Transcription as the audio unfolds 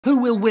Who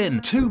will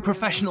win? 2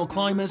 professional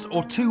climbers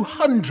or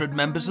 200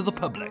 members of the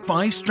public?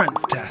 5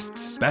 strength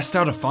tests. Best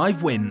out of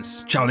 5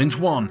 wins. Challenge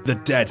 1, the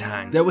dead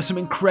hang. There were some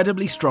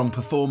incredibly strong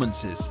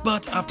performances,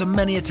 but after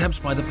many attempts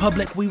by the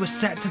public, we were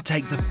set to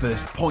take the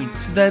first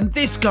point. Then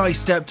this guy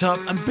stepped up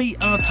and beat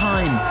our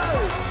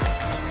time.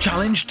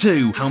 Challenge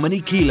 2, how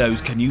many kilos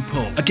can you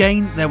pull?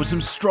 Again, there were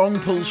some strong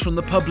pulls from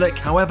the public,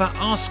 however,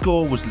 our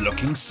score was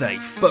looking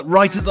safe. But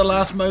right at the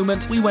last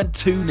moment, we went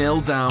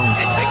 2-0 down.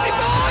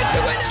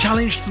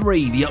 Challenge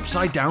 3, the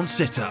upside down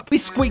sit-up. We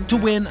squeaked to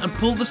win and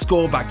pulled the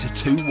score back to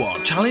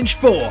 2-1. Challenge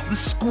 4, the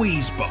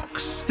squeeze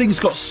box. Things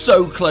got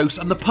so close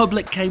and the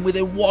public came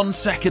within 1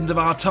 second of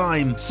our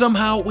time.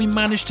 Somehow, we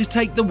managed to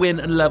take the win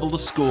and level the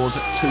scores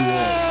at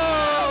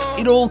 2-all.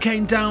 It all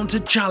came down to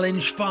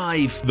Challenge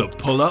 5, the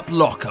pull-up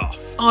lock-off.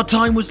 Our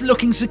time was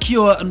looking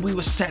secure and we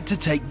were set to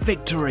take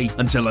victory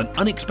until an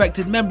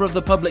unexpected member of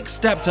the public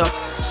stepped up.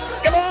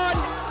 Come on!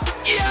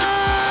 Yeah!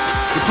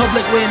 The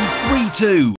public win 3-2.